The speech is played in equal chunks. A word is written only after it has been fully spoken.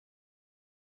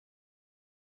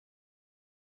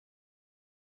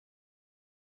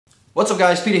What's up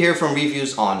guys, Peter here from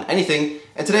Reviews on Anything,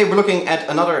 and today we're looking at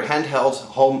another handheld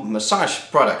home massage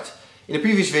product. In the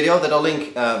previous video that I'll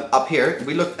link up here,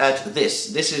 we looked at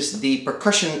this. This is the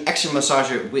percussion action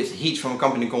massager with heat from a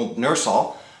company called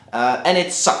Nursal, and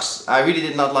it sucks. I really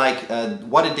did not like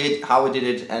what it did, how it did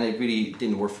it, and it really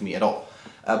didn't work for me at all.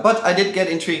 But I did get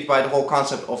intrigued by the whole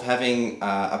concept of having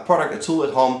a product, a tool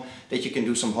at home that you can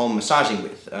do some home massaging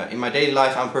with. In my daily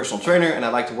life I'm a personal trainer and I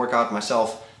like to work out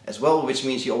myself as well, which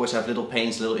means you always have little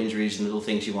pains, little injuries and little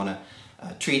things you want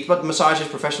to treat. But massages,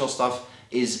 professional stuff,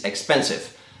 is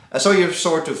expensive. So you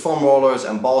resort to foam rollers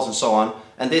and balls and so on,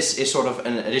 and this is sort of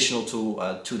an additional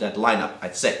tool to that lineup,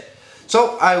 I'd say.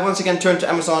 So I once again turned to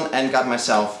Amazon and got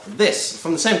myself this.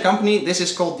 From the same company, this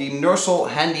is called the Nursal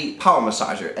Handy Power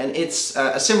Massager, and it's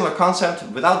a similar concept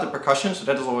without the percussion, so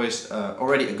that is always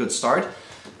already a good start.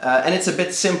 And it's a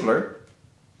bit simpler,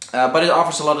 but it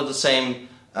offers a lot of the same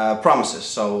promises.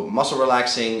 So muscle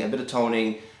relaxing, a bit of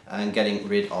toning, and getting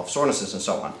rid of sorenesses and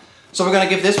so on. So we're going to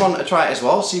give this one a try as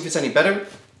well, see if it's any better.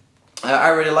 I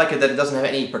really like it that it doesn't have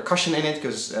any percussion in it,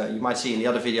 because you might see in the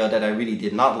other video that I really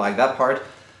did not like that part.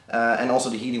 And also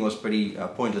the heating was pretty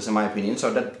pointless in my opinion,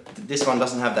 so that this one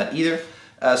doesn't have that either.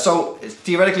 So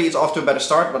theoretically it's off to a better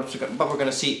start, but we're going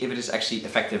to see if it is actually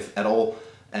effective at all,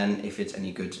 and if it's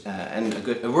any good, and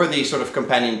a worthy sort of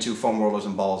companion to foam rollers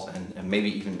and balls, and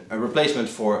maybe even a replacement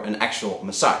for an actual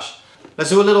massage. Let's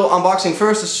do a little unboxing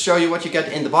first to show you what you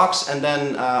get in the box, and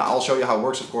then I'll show you how it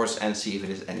works of course and see if it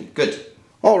is any good.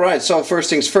 Alright, so first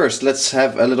things first, let's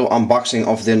have a little unboxing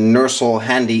of the Nursal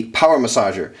Handy Power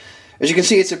Massager. As you can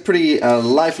see, it's a pretty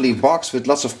lively box with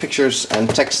lots of pictures and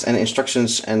text and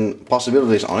instructions and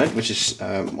possibilities on it, which is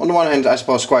on the one hand I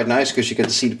suppose quite nice because you get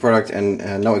to see the product and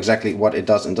know exactly what it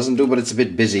does and doesn't do, but it's a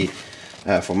bit busy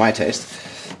for my taste.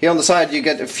 Here on the side you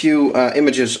get a few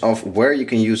images of where you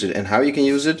can use it and how you can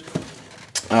use it.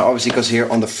 Obviously, because here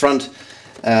on the front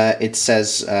it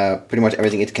says pretty much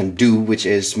everything it can do, which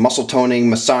is muscle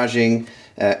toning, massaging,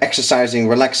 exercising,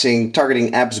 relaxing,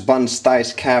 targeting abs, buns,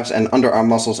 thighs, calves and underarm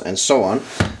muscles and so on.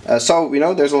 So, you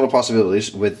know, there's a lot of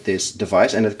possibilities with this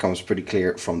device, and it comes pretty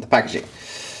clear from the packaging.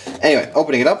 Anyway,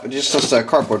 opening it up, it's just a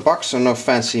cardboard box, so no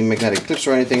fancy magnetic clips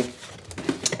or anything.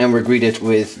 And we're greeted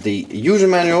with the user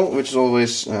manual, which is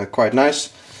always quite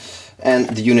nice, and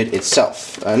the unit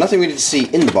itself. Nothing really to see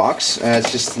in the box,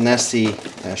 it's just nasty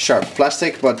sharp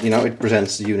plastic, but you know, it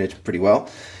presents the unit pretty well.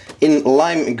 In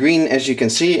lime green, as you can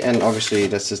see, and obviously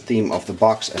that's the theme of the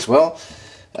box as well.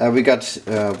 We got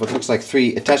what looks like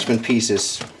 3 attachment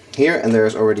pieces here, and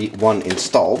there's already one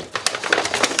installed.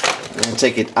 And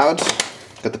take it out.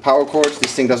 Got the power cord.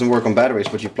 This thing doesn't work on batteries,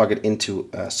 but you plug it into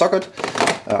a socket,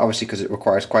 obviously because it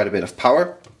requires quite a bit of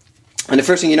power. And the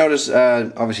first thing you notice,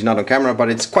 obviously not on camera, but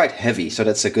it's quite heavy, so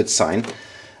that's a good sign.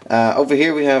 Over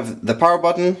here we have the power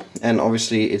button, and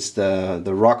obviously it's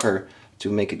the rocker to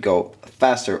make it go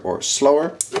faster or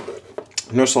slower.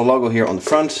 Nursal logo here on the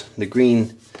front, the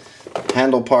green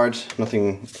handle part,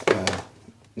 nothing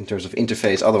in terms of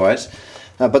interface otherwise.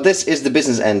 But this is the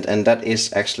business end, and that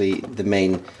is actually the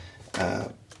main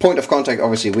point of contact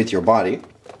obviously with your body.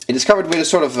 It is covered with a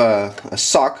sort of a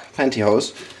sock,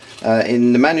 pantyhose.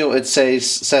 In the manual it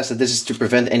says that this is to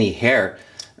prevent any hair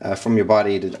from your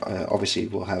body that obviously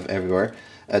we'll have everywhere,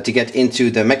 to get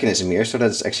into the mechanism here, so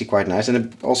that's actually quite nice. And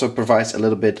it also provides a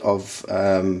little bit of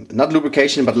not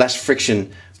lubrication but less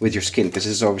friction with your skin, because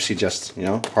this is obviously just, you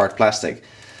know, hard plastic.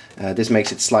 This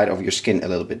makes it slide over your skin a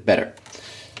little bit better.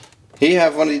 Here you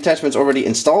have one of the attachments already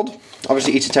installed.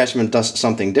 Obviously each attachment does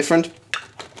something different,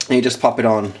 and you just pop it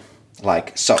on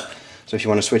like so. So if you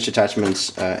want to switch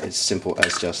attachments, it's simple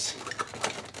as just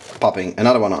popping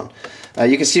another one on.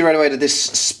 You can see right away that this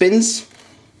spins.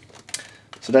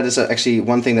 So that is actually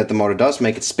one thing that the motor does,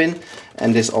 make it spin,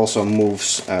 and this also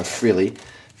moves freely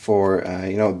for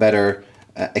you know, a better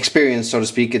experience, so to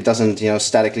speak. It doesn't, you know,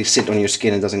 statically sit on your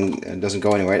skin and doesn't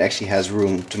go anywhere. It actually has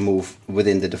room to move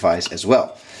within the device as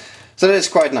well. So that is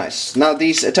quite nice. Now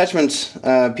these attachment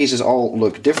pieces all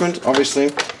look different,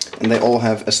 obviously, and they all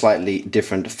have a slightly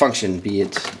different function, be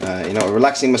it you know, a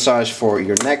relaxing massage for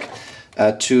your neck,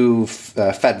 to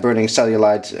fat burning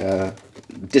cellulite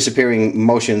disappearing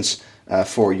motions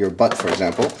for your butt, for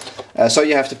example. So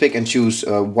you have to pick and choose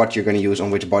what you're going to use on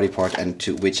which body part and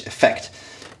to which effect.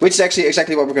 Which is actually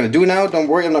exactly what we're going to do now. Don't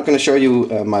worry, I'm not going to show you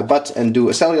my butt and do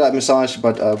a cellulite massage,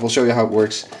 but we'll show you how it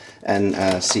works and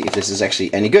see if this is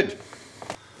actually any good.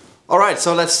 Alright,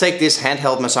 so let's take this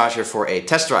handheld massager for a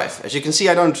test drive. As you can see,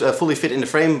 I don't fully fit in the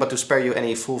frame, but to spare you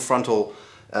any full frontal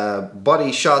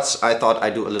body shots, I thought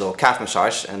I'd do a little calf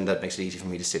massage, and that makes it easy for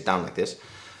me to sit down like this.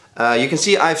 You can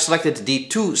see I've selected the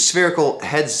 2 spherical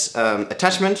heads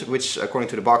attachment, which according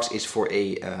to the box is for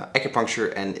a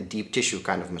acupuncture and deep tissue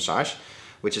kind of massage,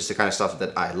 which is the kind of stuff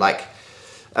that I like.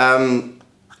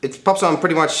 It pops on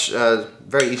pretty much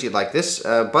very easy like this,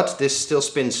 but this still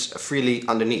spins freely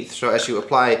underneath. So as you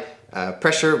apply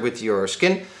pressure with your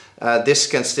skin, this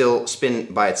can still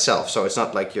spin by itself. So it's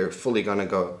not like you're fully gonna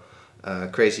go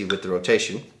crazy with the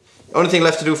rotation. The only thing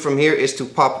left to do from here is to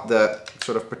pop the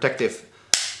sort of protective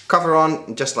cover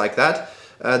on, just like that.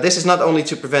 This is not only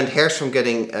to prevent hairs from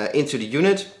getting into the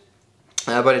unit,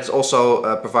 but it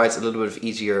also provides a little bit of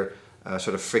easier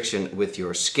sort of friction with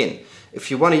your skin. If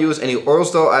you want to use any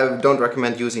oils though, I don't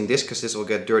recommend using this because this will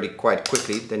get dirty quite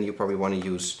quickly. Then you probably want to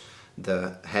use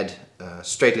the head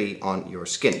straightly on your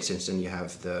skin, since then you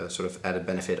have the sort of added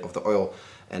benefit of the oil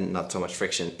and not so much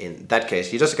friction in that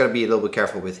case. You just gotta be a little bit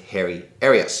careful with hairy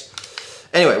areas.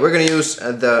 Anyway, we're gonna use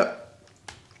the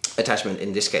attachment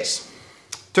in this case.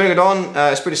 Turning it on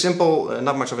is pretty simple,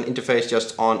 not much of an interface,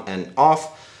 just on and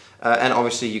off. And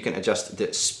obviously you can adjust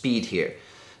the speed here.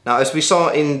 Now, as we saw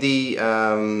in the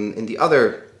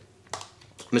other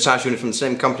massage unit from the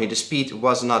same company, the speed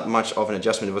was not much of an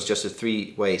adjustment, it was just a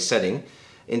 3-way setting.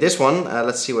 In this one,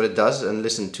 let's see what it does and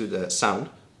listen to the sound.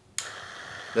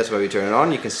 That's why we turn it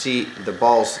on. You can see the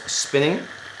balls spinning.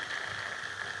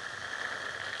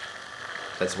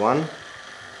 That's 1,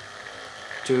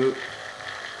 2.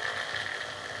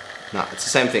 No, it's the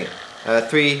same thing.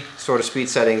 3 sort of speed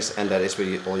settings, and that is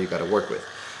really all you got to work with.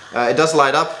 It does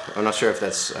light up. I'm not sure if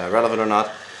that's relevant or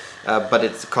not, but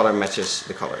the color matches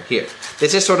the color here.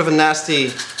 This is sort of a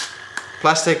nasty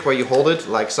plastic where you hold it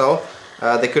like so.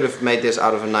 They could have made this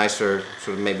out of a nicer,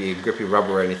 sort of maybe grippy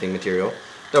rubber or anything material.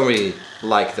 Don't really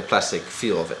like the plastic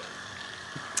feel of it.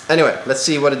 Anyway, let's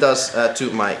see what it does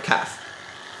to my calf.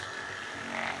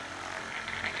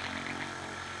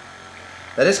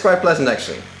 That is quite pleasant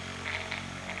actually.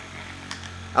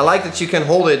 I like that you can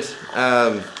hold it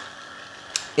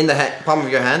in the palm of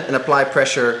your hand and apply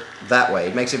pressure that way.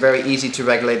 It makes it very easy to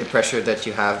regulate the pressure that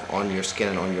you have on your skin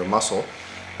and on your muscle.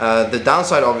 The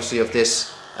downside obviously of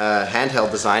this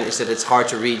handheld design is that it's hard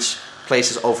to reach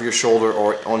places over your shoulder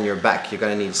or on your back. You're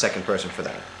going to need a second person for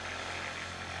that.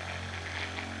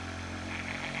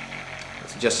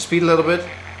 Let's adjust the speed a little bit.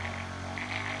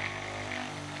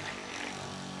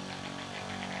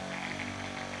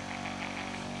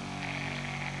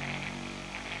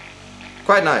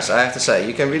 Quite nice, I have to say.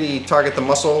 You can really target the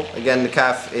muscle. Again, the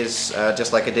calf is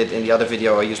just like I did in the other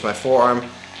video. I used my forearm.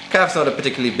 Calf's not a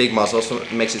particularly big muscle, so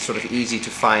it makes it sort of easy to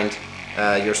find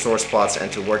your sore spots and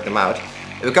to work them out.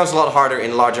 It becomes a lot harder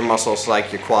in larger muscles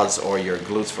like your quads or your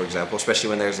glutes, for example, especially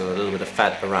when there's a little bit of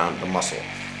fat around the muscle.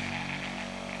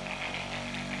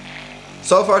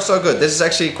 So far so good. This is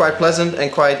actually quite pleasant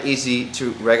and quite easy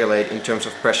to regulate in terms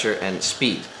of pressure and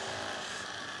speed.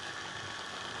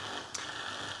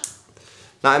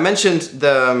 Now, I mentioned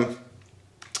the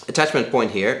attachment point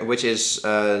here, which is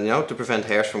to prevent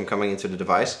hairs from coming into the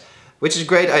device, which is a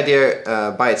great idea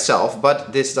by itself,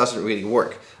 but this doesn't really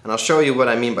work. And I'll show you what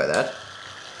I mean by that.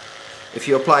 If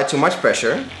you apply too much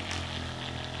pressure,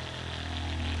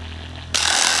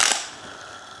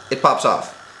 it pops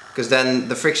off, because then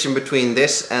the friction between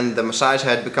this and the massage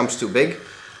head becomes too big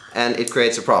and it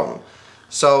creates a problem.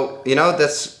 So,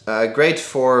 that's great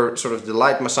for sort of the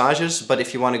light massages, but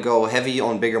if you want to go heavy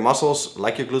on bigger muscles,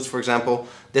 like your glutes for example,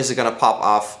 this is going to pop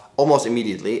off almost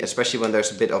immediately, especially when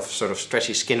there's a bit of sort of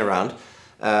stretchy skin around.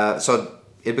 So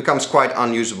it becomes quite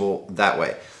unusable that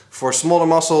way. For smaller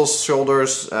muscles,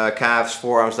 shoulders, calves,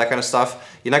 forearms, that kind of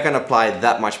stuff, you're not going to apply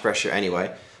that much pressure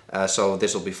anyway, so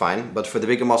this will be fine. But for the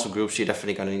bigger muscle groups, you're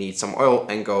definitely going to need some oil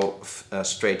and go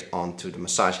straight onto the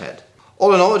massage head.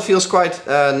 All in all, it feels quite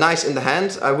nice in the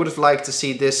hand. I would have liked to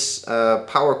see this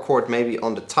power cord maybe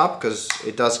on the top, because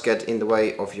it does get in the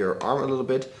way of your arm a little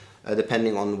bit,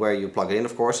 depending on where you plug it in,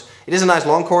 of course. It is a nice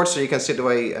long cord, so you can sit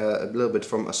away a little bit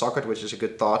from a socket, which is a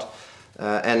good thought.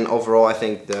 And overall, I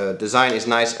think the design is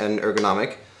nice and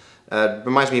ergonomic.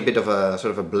 Reminds me a bit of a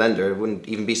sort of a blender. I wouldn't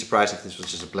even be surprised if this was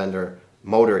just a blender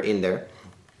motor in there.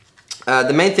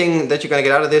 The main thing that you're going to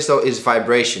get out of this though is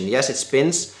vibration. Yes, it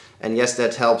spins. And yes,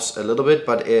 that helps a little bit,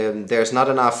 but there's not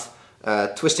enough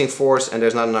twisting force and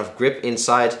there's not enough grip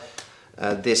inside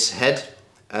this head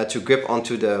to grip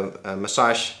onto the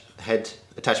massage head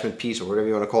attachment piece, or whatever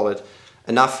you want to call it,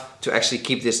 enough to actually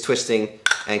keep this twisting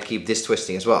and keep this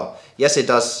twisting as well. Yes, it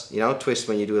does, twist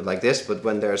when you do it like this, but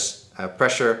when there's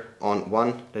pressure on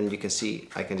one, then you can see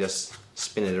I can just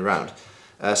spin it around.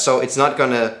 So it's not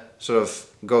gonna sort of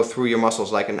go through your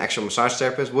muscles like an actual massage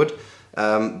therapist would.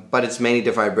 but it's mainly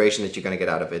the vibration that you're going to get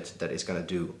out of it that is going to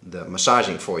do the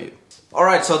massaging for you.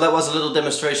 Alright, so that was a little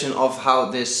demonstration of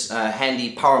how this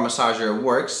handy power massager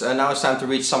works. Now it's time to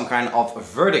reach some kind of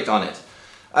verdict on it.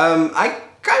 I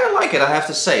kind of like it, I have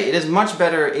to say. It is much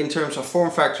better in terms of form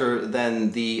factor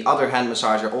than the other hand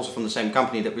massager, also from the same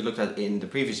company that we looked at in the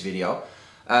previous video.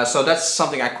 So that's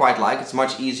something I quite like. It's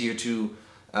much easier to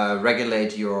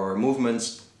regulate your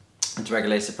movements and to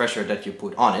regulate the pressure that you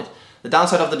put on it. The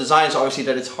downside of the design is obviously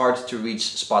that it's hard to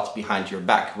reach spots behind your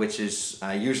back, which is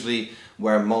usually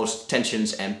where most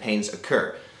tensions and pains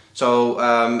occur.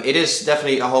 So it is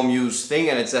definitely a home use thing,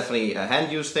 and it's definitely a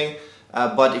hand use thing.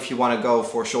 But if you want to go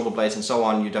for shoulder blades and so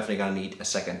on, you're definitely going to need a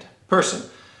second person.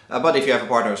 But if you have a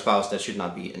partner or spouse, that should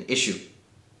not be an issue.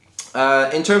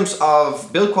 In terms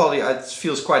of build quality, it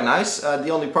feels quite nice. The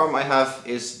only problem I have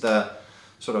is the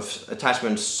sort of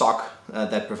attachment sock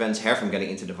that prevents hair from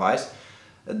getting into the device.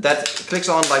 That clicks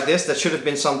on like this. That should have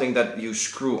been something that you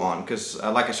screw on, because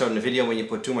like I showed in the video, when you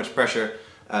put too much pressure,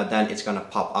 then it's going to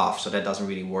pop off. So that doesn't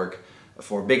really work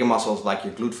for bigger muscles like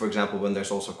your glute, for example, when there's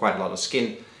also quite a lot of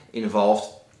skin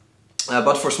involved.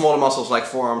 But for smaller muscles like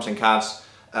forearms and calves,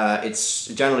 it's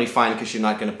generally fine because you're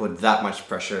not going to put that much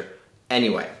pressure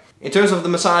anyway. In terms of the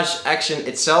massage action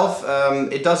itself,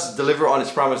 it does deliver on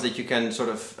its promise that you can sort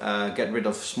of get rid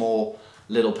of small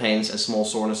little pains and small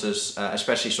sorenesses,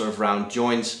 especially sort of around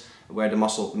joints where the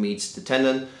muscle meets the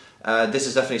tendon. This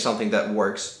is definitely something that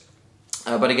works,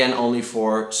 but again only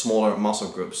for smaller muscle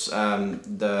groups.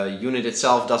 The unit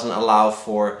itself doesn't allow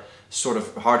for sort of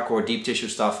hardcore deep tissue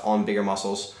stuff on bigger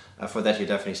muscles. For that you're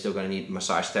definitely still going to need a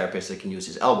massage therapist that can use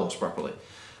his elbows properly.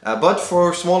 But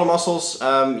for smaller muscles,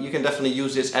 you can definitely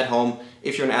use this at home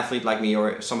if you're an athlete like me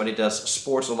or somebody does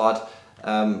sports a lot,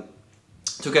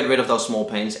 to get rid of those small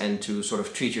pains and to sort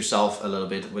of treat yourself a little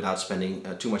bit without spending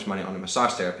too much money on a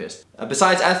massage therapist.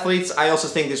 Besides athletes, I also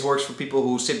think this works for people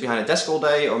who sit behind a desk all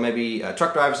day, or maybe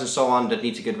truck drivers and so on that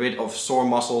need to get rid of sore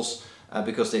muscles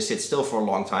because they sit still for a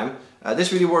long time.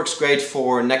 This really works great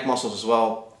for neck muscles as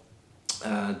well,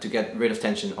 to get rid of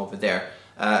tension over there,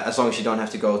 as long as you don't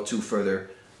have to go too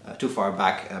far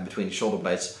back between the shoulder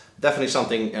blades. Definitely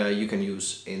something you can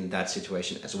use in that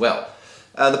situation as well.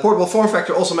 The portable form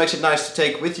factor also makes it nice to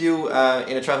take with you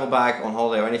in a travel bag, on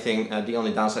holiday or anything. The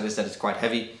only downside is that it's quite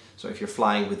heavy, so if you're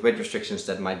flying with weight restrictions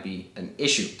that might be an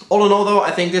issue. All in all though,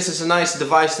 I think this is a nice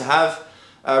device to have,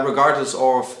 regardless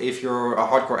of if you're a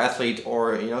hardcore athlete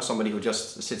or somebody who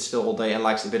just sits still all day and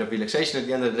likes a bit of relaxation at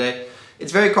the end of the day.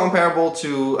 It's very comparable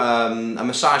to a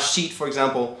massage seat, for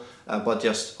example, but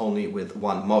just only with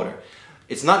one motor.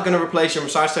 It's not going to replace your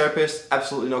massage therapist,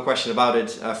 absolutely no question about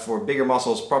it. For bigger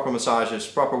muscles, proper massages,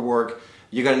 proper work,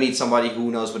 you're going to need somebody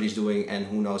who knows what he's doing and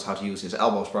who knows how to use his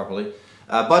elbows properly.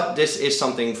 But this is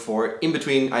something for in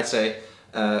between, I'd say,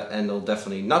 and it'll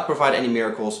definitely not provide any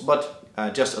miracles, but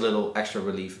just a little extra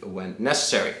relief when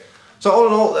necessary. So all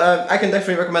in all, I can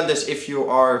definitely recommend this if you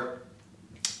are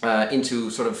into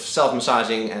sort of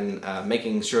self-massaging and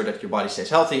making sure that your body stays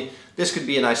healthy. This could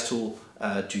be a nice tool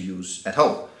to use at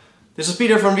home. This is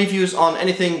Peter from Reviews on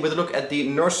Anything with a look at the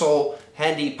Nursal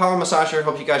handy power massager.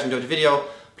 Hope you guys enjoyed the video.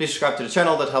 Please subscribe to the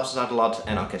channel, that helps us out a lot,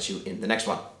 and I'll catch you in the next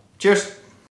one. Cheers!